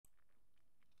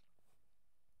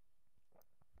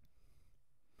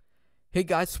Hey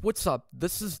guys, what's up?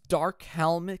 This is Dark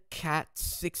Helmet Cat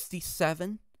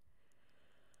 67.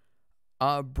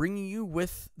 Bringing you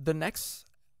with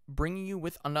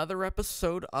another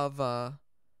episode of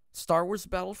Star Wars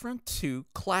Battlefront 2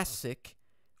 Classic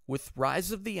with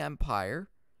Rise of the Empire.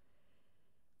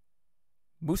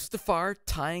 Mustafar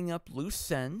tying up loose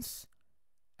ends.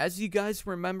 As you guys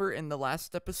remember in the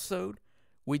last episode,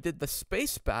 we did the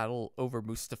space battle over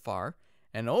Mustafar,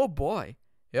 and oh boy,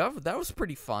 yeah, that was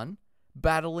pretty fun.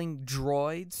 Battling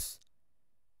droids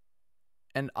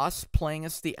and us playing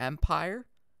as the Empire.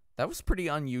 That was pretty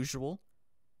unusual.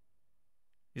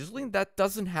 Usually that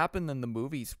doesn't happen in the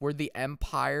movies where the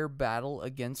Empire battle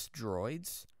against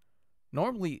droids.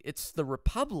 Normally it's the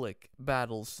Republic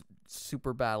battles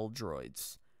super battle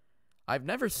droids. I've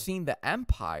never seen the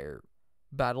Empire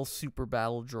battle super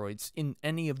battle droids in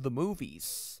any of the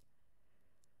movies.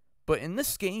 But in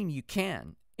this game you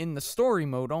can, in the story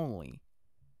mode only.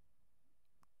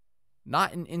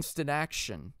 Not in instant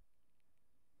action.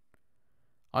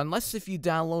 Unless if you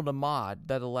download a mod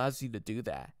that allows you to do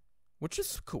that. Which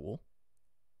is cool.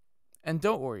 And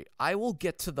don't worry, I will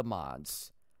get to the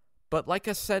mods. But like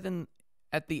I said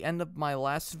at the end of my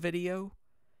last video,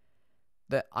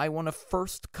 that I want to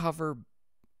first cover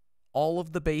all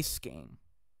of the base game.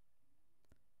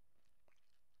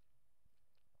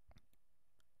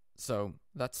 So,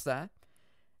 that's that.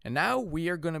 And now we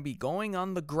are going to be going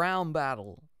on the ground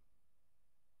battle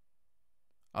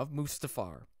of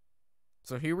Mustafar.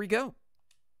 So here we go.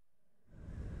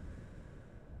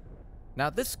 Now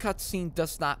this cutscene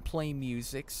does not play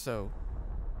music, so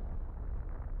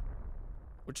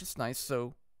which is nice,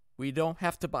 so we don't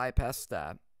have to bypass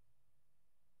that.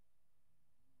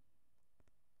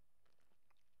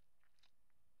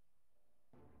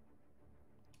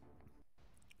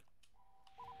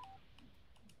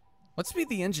 Let's be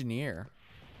the engineer.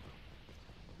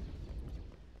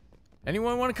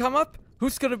 Anyone want to come up?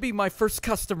 Who's gonna be my first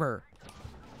customer?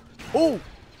 Oh,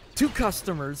 2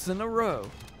 customers in a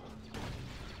row.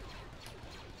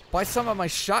 Buy some of my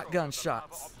shotgun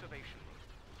shots.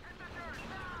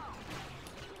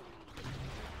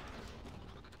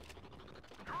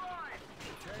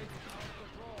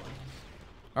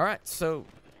 Alright, so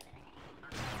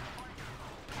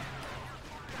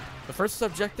the first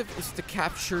objective is to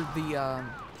capture the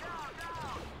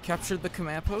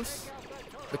command post,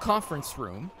 the conference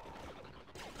room.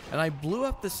 And I blew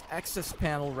up this access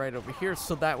panel right over here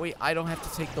so that way I don't have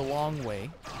to take the long way.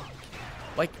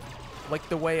 Like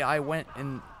the way I went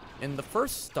in the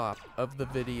first stop of the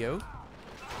video.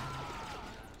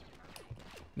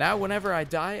 Now whenever I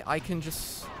die, I can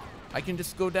just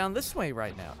go down this way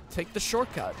right now. Take the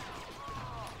shortcut.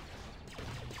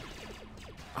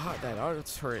 Ah, that auto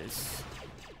turret is...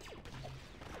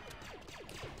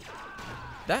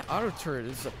 That auto turret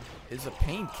is a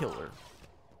painkiller.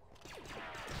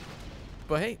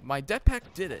 But hey, my jetpack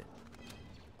did it.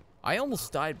 I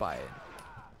almost died by it.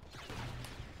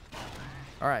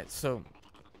 Alright, so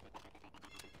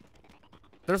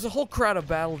there's a whole crowd of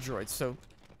battle droids, so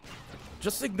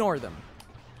just ignore them.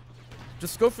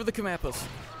 Just go for the command post.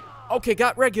 Okay,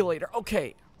 got regulator.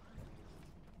 Okay.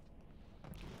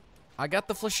 I got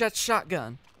the flechette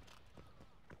shotgun.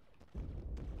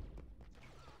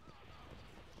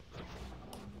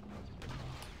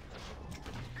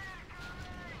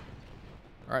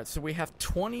 Alright, so we have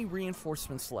 20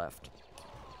 reinforcements left.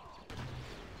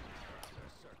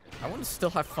 I want to still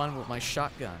have fun with my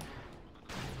shotgun.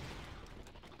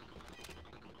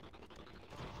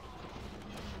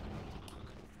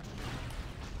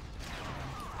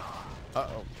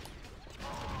 Uh-oh.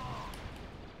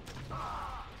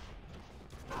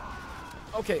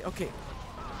 Okay, okay.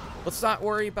 Let's not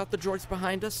worry about the droids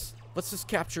behind us. Let's just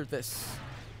capture this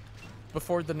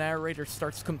before the narrator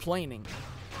starts complaining.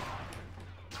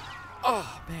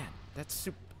 Oh, man.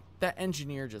 That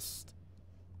engineer just...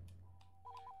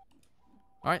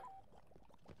 Alright.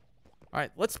 Alright,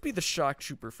 let's be the shock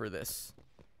trooper for this.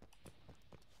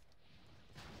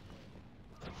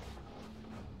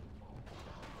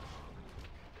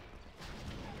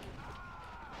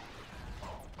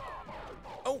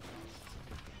 Oh!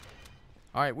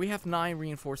 Alright, we have 9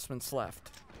 reinforcements left.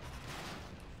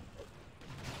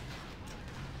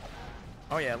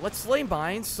 Oh yeah, let's lay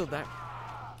mines so that...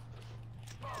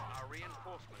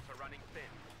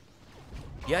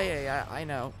 Yeah, I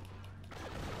know.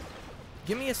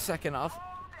 Give me a second, I'll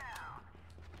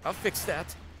fix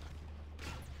that.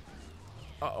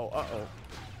 Uh-oh.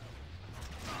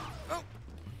 Oh.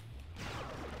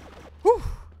 Whew.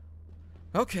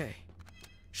 Okay.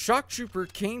 Shock Trooper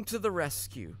came to the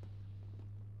rescue.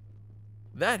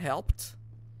 That helped.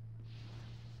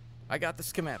 I got the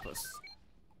schematics.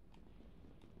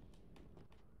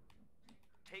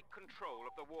 Take control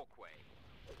of the walkway.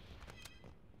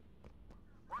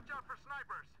 Watch out for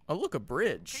snipers. Oh, look, a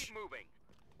bridge. Keep moving.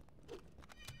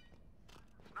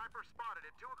 Sniper spotted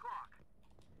at 2 o'clock.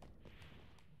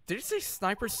 Did you say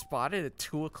sniper spotted at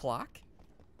 2 o'clock?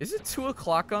 Is it 2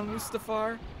 o'clock on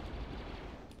Mustafar?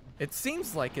 It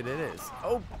seems like it is.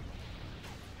 Oh.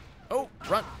 Oh,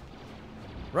 run.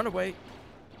 Run away.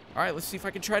 All right, let's see if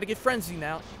I can try to get frenzy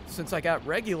now, since I got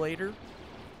regulator.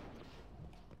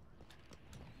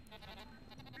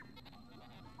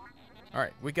 All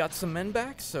right, we got some men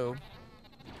back, so.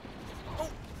 Oh.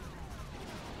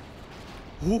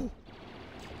 Ooh.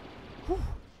 Whew.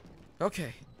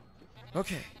 Okay.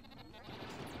 Okay.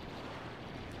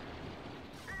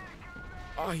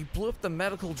 Oh, he blew up the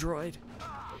medical droid.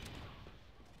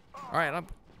 All right,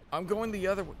 I'm going the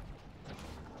other way.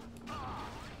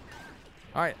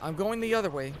 All right, I'm going the other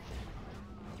way.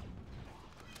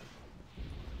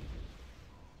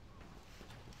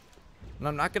 And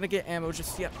I'm not gonna get ammo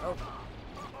just yet. Oh.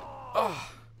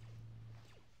 Oh.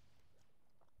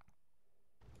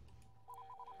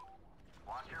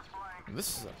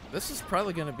 This is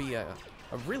probably gonna be a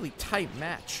really tight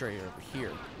match right over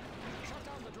here. Shut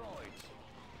down the droids.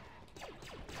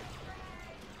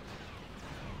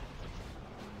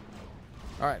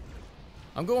 All right,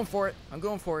 I'm going for it. I'm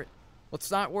going for it. Let's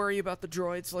not worry about the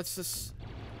droids. Let's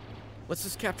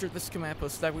just capture this command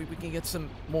post. That way we can get some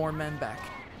more men back.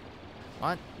 Come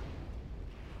on.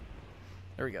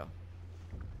 There we go.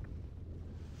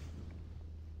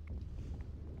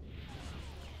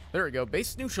 There we go.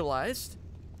 Base neutralized.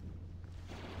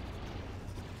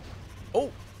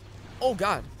 Oh. Oh,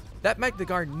 God. That Magna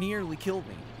Guard nearly killed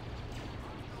me.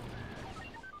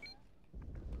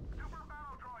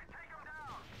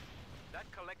 That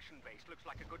collection base looks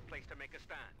like a good place to make a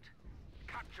stand.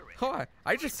 Capture it. Oh,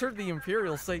 I just heard the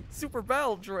Imperial say, "Super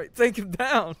battle droid, take him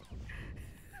down."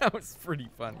 That was pretty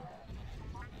funny.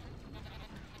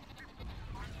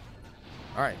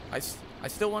 Alright, I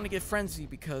still want to get frenzy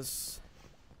because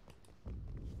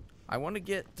I want to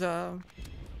get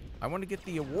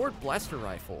the award blaster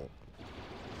rifle.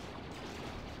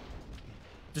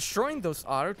 Destroying those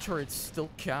auto turrets still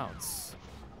counts.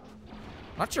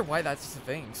 Not sure why that's the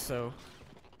thing, so.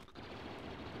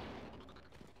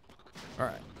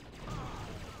 Alright.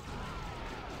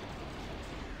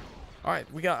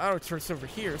 Alright, we got auto turrets over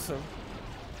here, so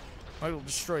I will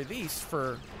destroy these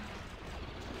for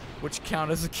which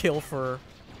count as a kill for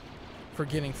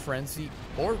getting frenzy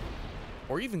or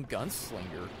even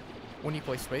gunslinger when you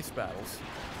play space battles.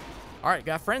 Alright,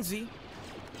 got frenzy.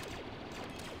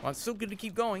 Well, I'm still gonna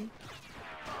keep going.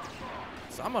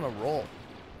 So I'm on a roll.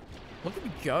 Look at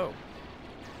me go.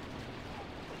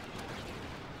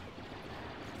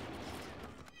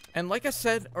 And like I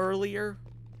said earlier,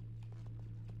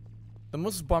 the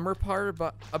most bummer part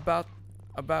about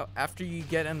after you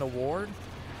get an award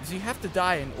is you have to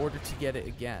die in order to get it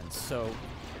again. So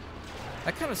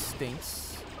that kind of stinks.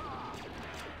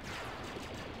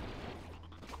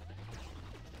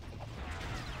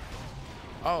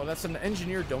 Oh, that's an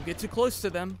engineer. Don't get too close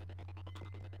to them.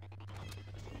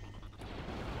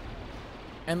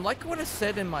 And like what I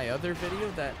said in my other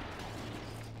video, that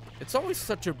it's always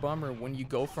such a bummer when you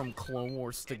go from Clone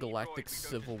Wars to Galactic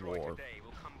Civil War.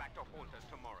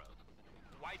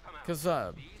 Because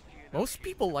most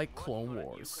people like Clone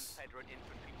Wars.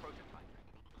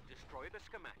 Destroy the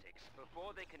schematics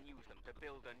before they can use them to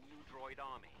build a new droid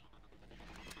army.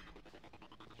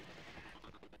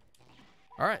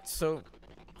 Alright, so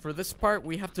for this part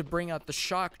we have to bring out the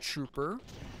shock trooper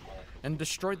and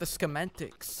destroy the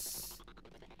schematics.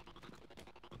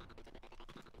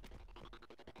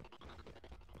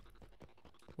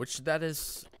 Which that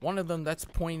is one of them that's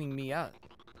pointing me out.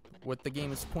 What the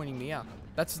game is pointing me out.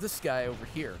 That's this guy over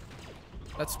here.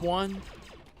 That's one.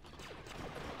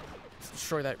 Let's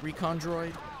destroy that recon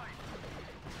droid.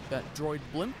 That droid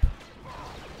blimp.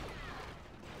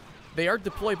 They are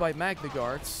deployed by Magna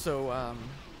Guards, so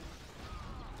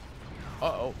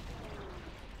uh-oh.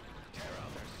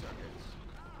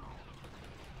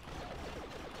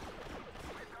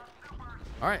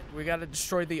 Alright, we gotta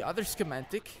destroy the other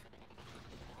schematic.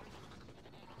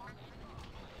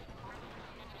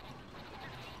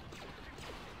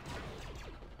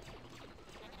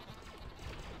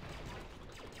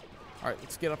 Alright,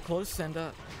 let's get up close and boom!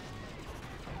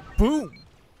 One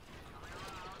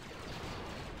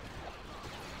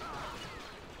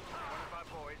of our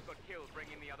boys got killed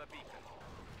bringing the other beacon.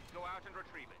 Go out and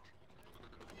retrieve it.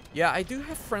 Yeah, I do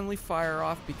have friendly fire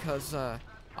off because I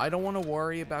don't want to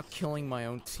worry about killing my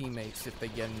own teammates if they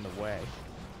get in the way.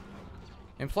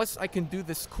 And plus, I can do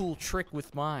this cool trick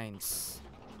with mines.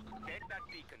 Get that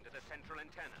beacon to the central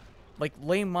antenna. Like,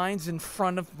 lay mines in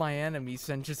front of my enemies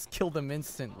and just kill them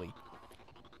instantly.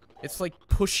 It's like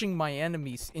pushing my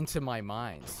enemies into my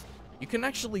mines. You can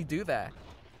actually do that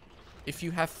if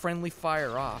you have friendly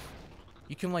fire off.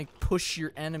 You can, like, push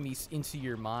your enemies into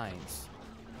your mines.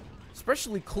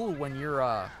 Especially cool when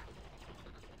you're,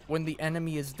 when the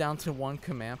enemy is down to 1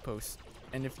 command post.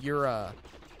 And if you're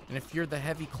the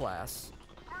heavy class.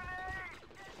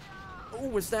 Oh,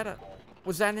 was that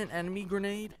an enemy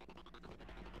grenade?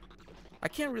 I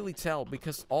can't really tell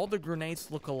because all the grenades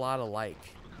look a lot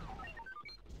alike.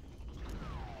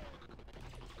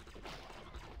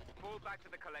 Fall back to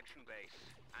the collection base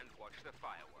and watch the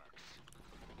fireworks.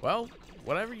 Well,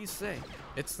 whatever you say.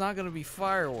 It's not gonna be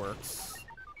fireworks.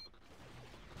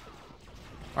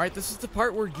 Alright, this is the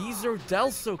part where Gizor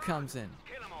Delso comes in.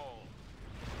 Kill 'em all.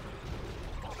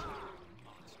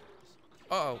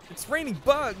 Uh-oh, it's raining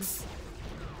bugs!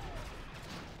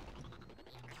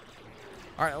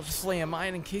 Alright, I'll just lay a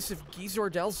mine in case if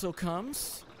Gizor Delso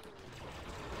comes.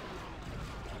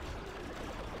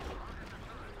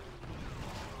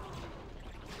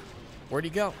 Where'd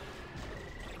he go?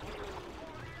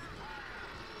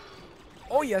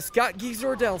 Oh yes, got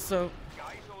Gizor Delso. Gizor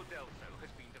Delso has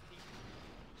been defeated.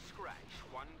 Scratch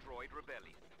 1 droid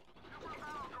rebellion.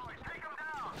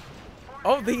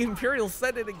 Oh, the Imperials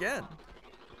said it again.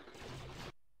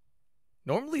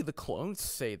 Normally the clones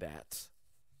say that.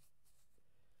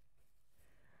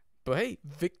 But hey,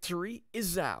 victory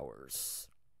is ours.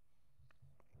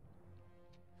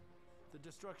 The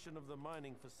destruction of the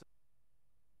mining facility.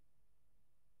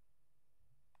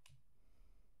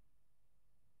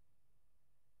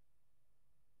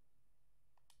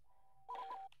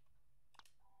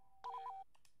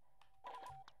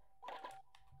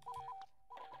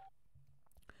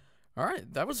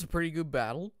 Alright, that was a pretty good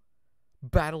battle.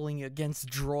 Battling against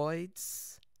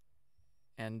droids.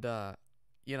 And,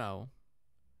 you know.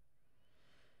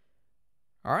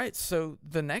 Alright, so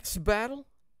the next battle,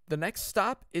 the next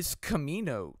stop is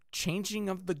Camino, Changing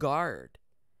of the Guard.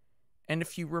 And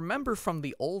if you remember from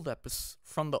the old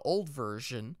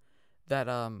version, that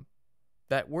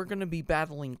we're gonna be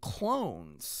battling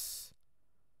clones.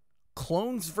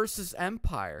 Clones versus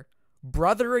Empire.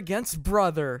 Brother against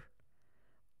brother.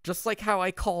 Just like how I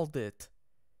called it.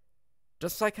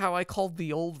 Just like how I called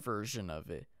the old version of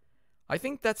it. I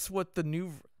think that's what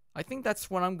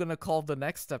I'm gonna call the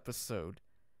next episode.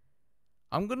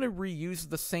 I'm gonna reuse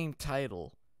the same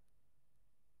title.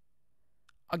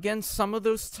 Again, some of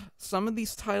these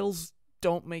titles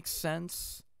don't make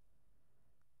sense.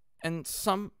 And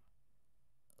some,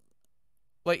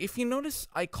 like, if you notice,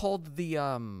 I called the,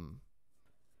 I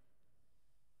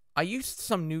used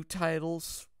some new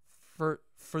titles for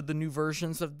the new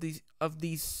versions of these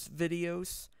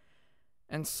videos,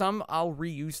 and some I'll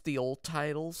reuse the old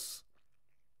titles.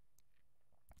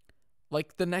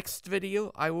 Like the next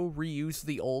video, I will reuse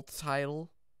the old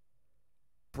title,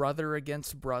 Brother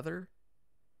Against Brother,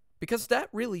 because that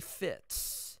really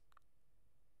fits.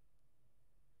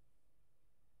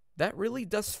 That really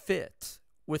does fit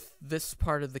with this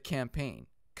part of the campaign,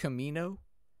 Camino.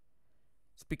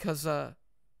 It's because the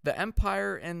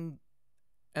Empire and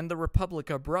the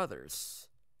Republic are brothers.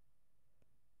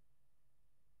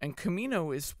 And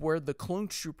Camino is where the clone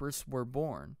troopers were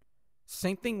born.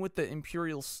 Same thing with the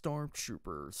Imperial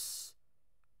stormtroopers.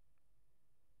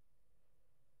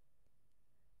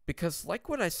 Because like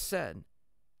what I said,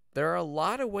 there are a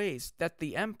lot of ways that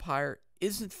the Empire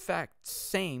is in fact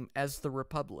same as the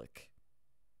Republic.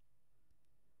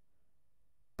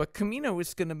 But Camino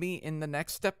is going to be in the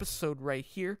next episode right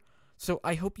here. So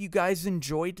I hope you guys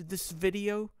enjoyed this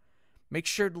video. Make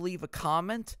sure to leave a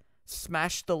comment.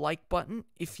 Smash the like button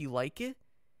if you like it.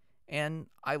 And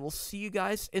I will see you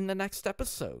guys in the next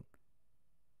episode,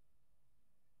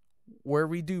 where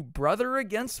we do brother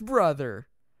against brother.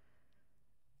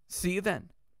 See you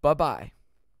then. Bye-bye.